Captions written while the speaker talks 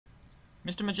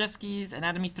Mr. Majewski's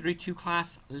Anatomy 32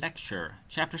 class lecture,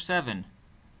 Chapter 7,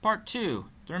 Part 2,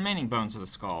 the remaining bones of the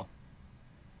skull.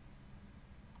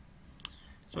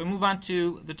 So we move on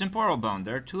to the temporal bone.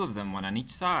 There are two of them, one on each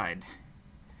side.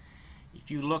 If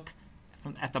you look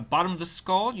at the bottom of the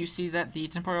skull, you see that the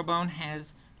temporal bone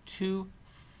has two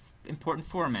important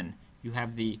foramen. You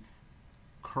have the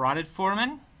carotid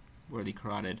foramen, where the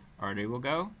carotid artery will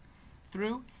go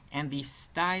through, and the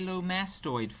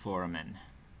stylomastoid foramen.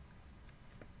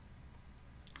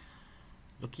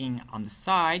 Looking on the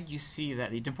side, you see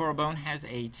that the temporal bone has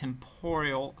a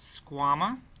temporal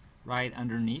squama right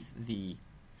underneath the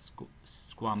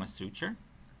squama suture.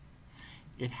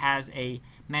 It has a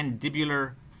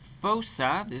mandibular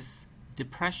fossa, this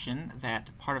depression that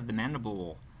part of the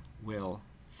mandible will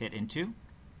fit into.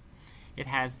 It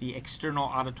has the external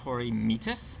auditory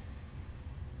meatus,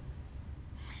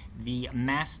 the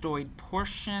mastoid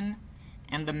portion,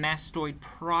 and the mastoid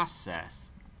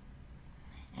process.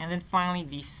 And then finally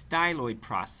the styloid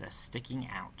process sticking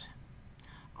out.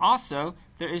 Also,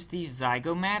 there is the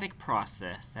zygomatic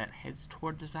process that heads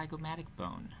toward the zygomatic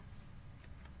bone.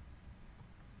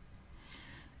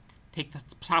 Take the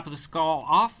top of the skull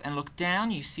off and look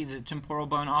down. You see that the temporal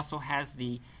bone also has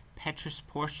the petrous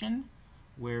portion,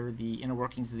 where the inner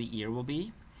workings of the ear will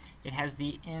be. It has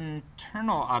the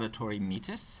internal auditory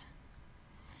meatus.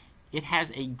 It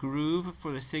has a groove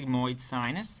for the sigmoid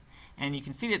sinus. And you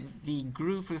can see that the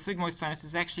groove for the sigmoid sinus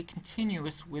is actually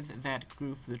continuous with that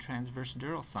groove for the transverse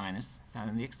dural sinus found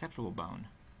in the acceptable bone.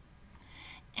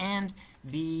 And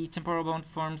the temporal bone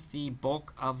forms the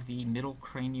bulk of the middle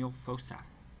cranial fossa.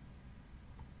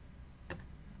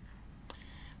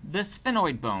 The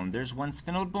sphenoid bone. There's one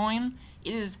sphenoid bone.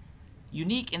 It is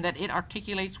unique in that it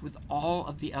articulates with all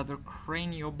of the other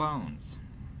cranial bones.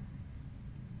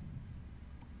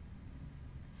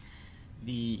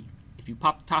 If you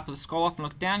pop the top of the skull off and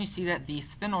look down, you see that the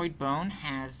sphenoid bone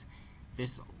has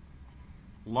this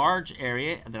large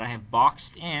area that I have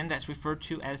boxed in that's referred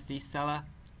to as the sella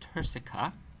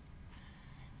turcica.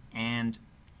 And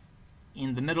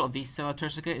in the middle of the sella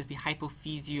turcica is the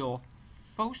hypophyseal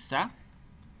fossa,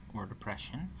 or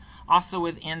depression. Also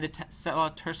within the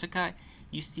sella turcica,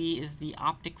 you see is the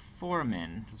optic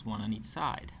foramen. There's one on each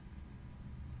side.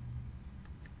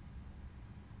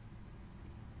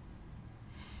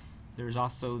 There's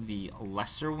also the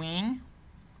lesser wing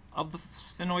of the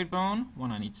sphenoid bone,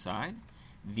 one on each side.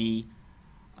 The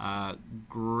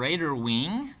greater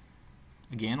wing,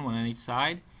 again, one on each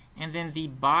side. And then the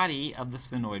body of the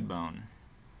sphenoid bone.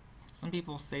 Some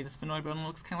people say the sphenoid bone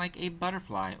looks kind of like a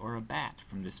butterfly or a bat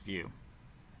from this view.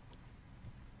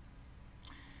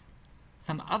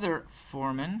 Some other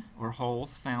foramen or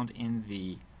holes found in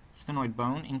the sphenoid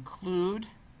bone include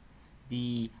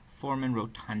the foramen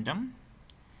rotundum,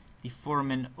 the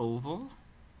foramen oval,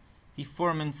 the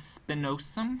foramen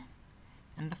spinosum,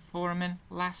 and the foramen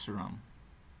lacerum.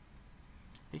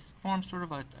 They form sort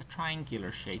of a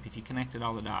triangular shape if you connected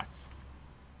all the dots.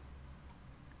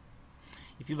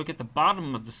 If you look at the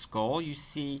bottom of the skull, you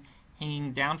see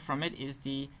hanging down from it is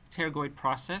the pterygoid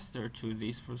process. There are two of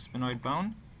these for the sphenoid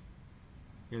bone.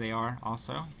 Here they are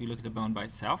also, if you look at the bone by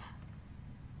itself.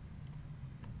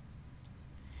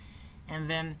 And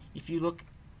then if you look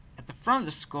at the front of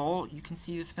the skull, you can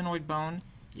see the sphenoid bone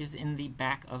is in the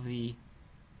back of the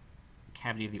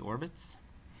cavity of the orbits.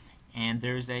 And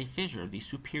there's a fissure, the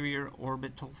superior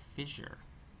orbital fissure.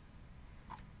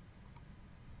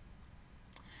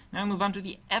 Now we move on to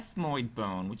the ethmoid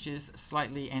bone, which is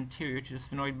slightly anterior to the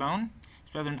sphenoid bone.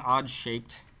 It's rather an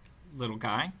odd-shaped little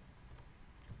guy.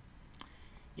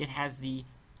 It has the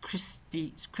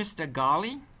crista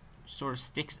galli, which sort of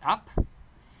sticks up.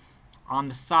 On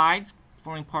the sides,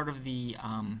 forming part of the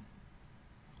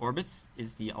orbits,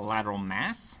 is the lateral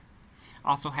mass.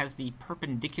 Also has the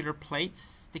perpendicular plate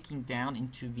sticking down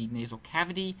into the nasal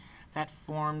cavity that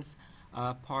forms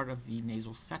part of the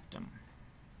nasal septum.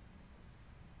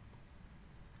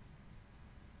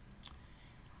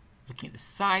 Looking at the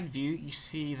side view, you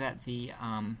see that the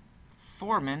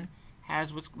foramen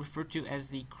has what's referred to as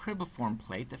the cribriform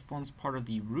plate that forms part of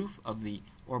the roof of the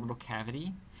orbital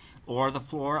cavity or the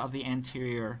floor of the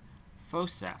anterior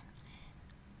fossa.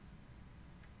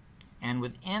 And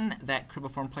within that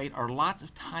cribriform plate are lots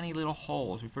of tiny little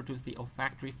holes referred to as the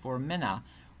olfactory foramina,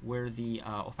 where the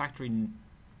olfactory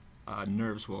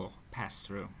nerves will pass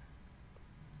through.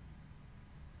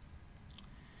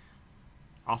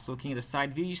 Also looking at a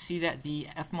side view, you see that the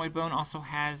ethmoid bone also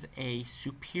has a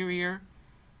superior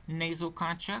nasal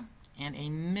concha and a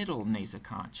middle nasal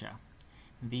concha.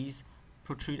 These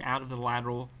protrude out of the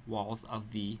lateral walls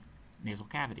of the nasal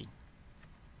cavity.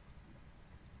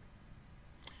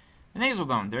 The nasal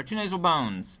bone. There are two nasal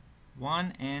bones,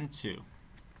 1 and 2.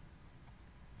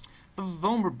 The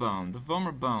vomer bone. The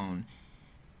vomer bone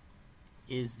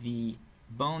is the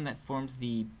bone that forms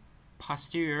the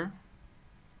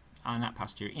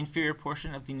inferior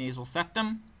portion of the nasal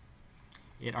septum.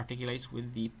 It articulates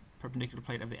with the perpendicular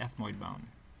plate of the ethmoid bone.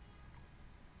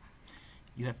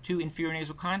 You have two inferior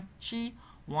nasal conchae,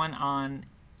 one on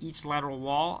each lateral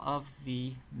wall of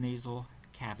the nasal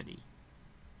cavity.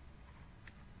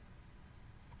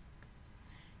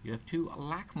 You have two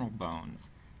lacrimal bones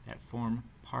that form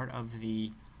part of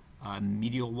the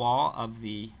medial wall of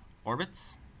the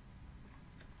orbits.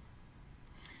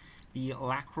 The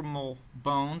lacrimal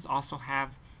bones also have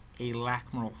a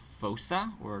lacrimal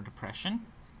fossa, or depression,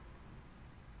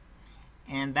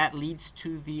 and that leads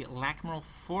to the lacrimal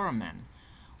foramen,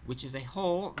 which is a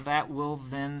hole that will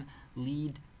then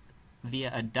lead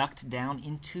via a duct down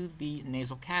into the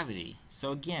nasal cavity.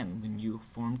 So again, when you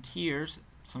form tears,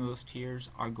 some of those tears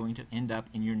are going to end up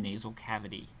in your nasal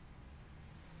cavity.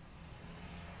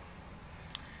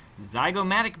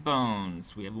 Zygomatic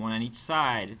bones. We have one on each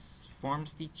side. It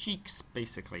forms the cheeks,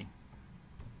 basically.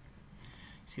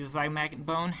 See, the zygomatic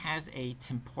bone has a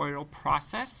temporal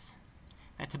process.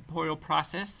 That temporal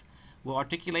process will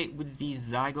articulate with the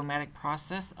zygomatic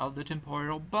process of the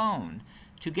temporal bone.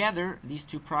 Together, these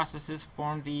two processes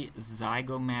form the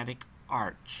zygomatic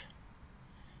arch.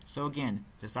 So again,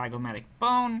 the zygomatic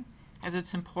bone has a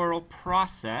temporal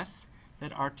process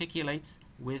that articulates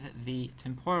with the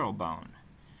temporal bone.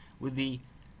 With the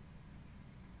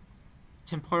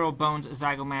temporal bone's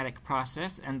zygomatic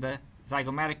process and the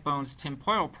zygomatic bone's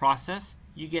temporal process,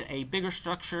 you get a bigger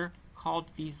structure called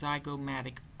the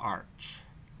zygomatic arch.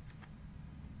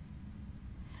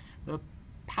 The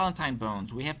Palatine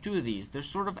bones, we have two of these. They're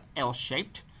sort of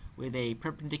L-shaped with a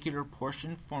perpendicular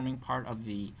portion forming part of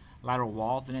the lateral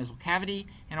wall of the nasal cavity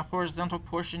and a horizontal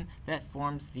portion that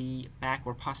forms the back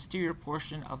or posterior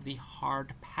portion of the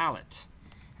hard palate,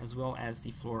 as well as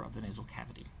the floor of the nasal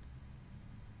cavity.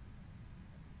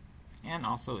 And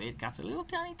also it got a little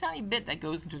tiny bit that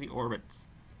goes into the orbits.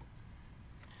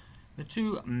 The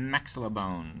two Maxilla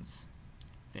Bones.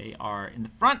 They are in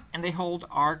the front and they hold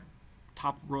our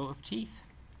top row of teeth.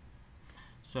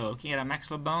 So looking at a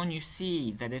maxilla bone, you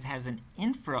see that it has an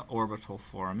infraorbital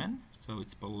foramen, so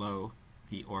it's below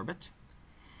the orbit.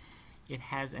 It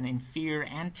has an inferior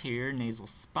anterior nasal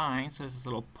spine, so there's this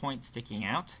little point sticking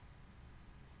out.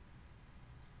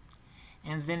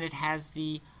 And then it has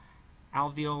the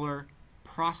alveolar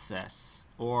process,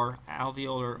 or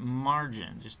alveolar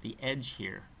margin, just the edge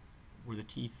here, where the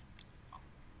teeth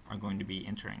are going to be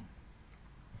entering.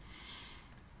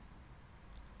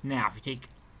 Now, if you take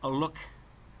a look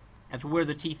at where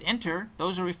the teeth enter,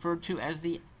 those are referred to as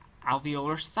the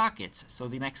alveolar sockets. So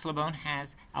the maxilla bone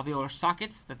has alveolar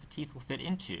sockets that the teeth will fit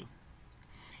into.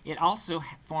 It also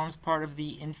forms part of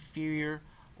the inferior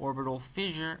orbital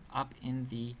fissure up in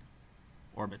the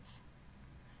orbits.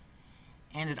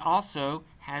 And it also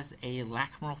has a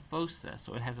lacrimal fossa,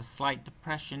 so it has a slight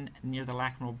depression near the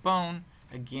lacrimal bone,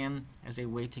 again as a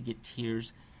way to get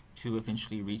tears to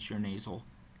eventually reach your nasal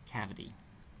cavity.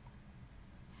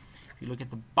 If you look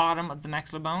at the bottom of the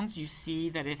maxilla bones, you see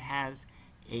that it has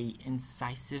a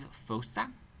incisive fossa,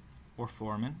 or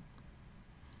foramen.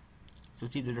 So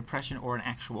it's either depression or an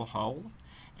actual hole.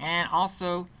 And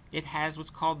also, it has what's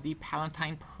called the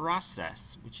palatine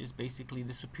process, which is basically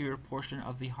the superior portion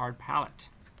of the hard palate.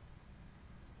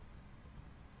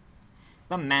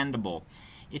 The mandible.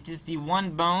 It is the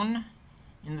one bone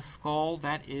in the skull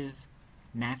that is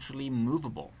naturally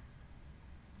movable.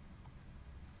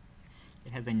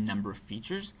 It has a number of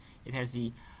features. It has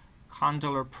the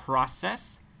condylar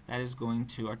process that is going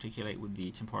to articulate with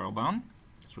the temporal bone.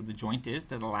 That's where the joint is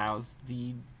that allows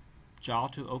the jaw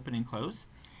to open and close.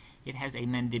 It has a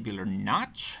mandibular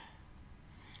notch.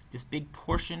 This big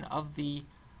portion of the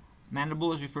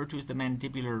mandible is referred to as the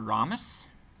mandibular ramus.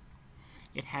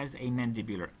 It has a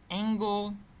mandibular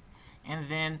angle, and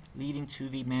then leading to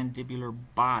the mandibular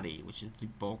body, which is the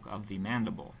bulk of the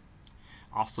mandible.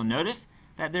 Also notice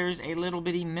that there is a little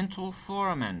bitty mental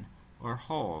foramen, or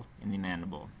hole, in the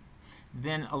mandible.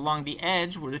 Then along the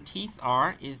edge where the teeth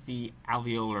are is the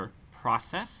alveolar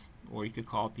process, or you could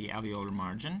call it the alveolar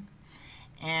margin.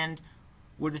 And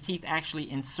where the teeth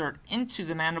actually insert into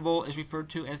the mandible is referred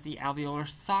to as the alveolar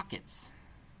sockets.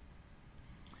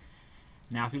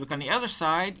 Now if you look on the other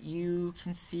side, you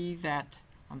can see that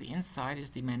on the inside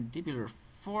is the mandibular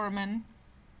foramen,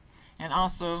 and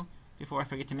also, before I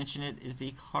forget to mention it, is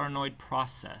the coronoid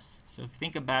process. So if you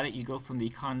think about it, you go from the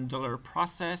condylar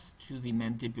process to the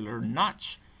mandibular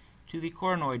notch to the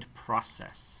coronoid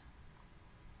process.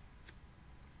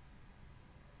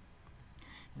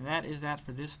 And that is that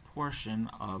for this portion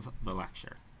of the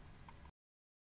lecture.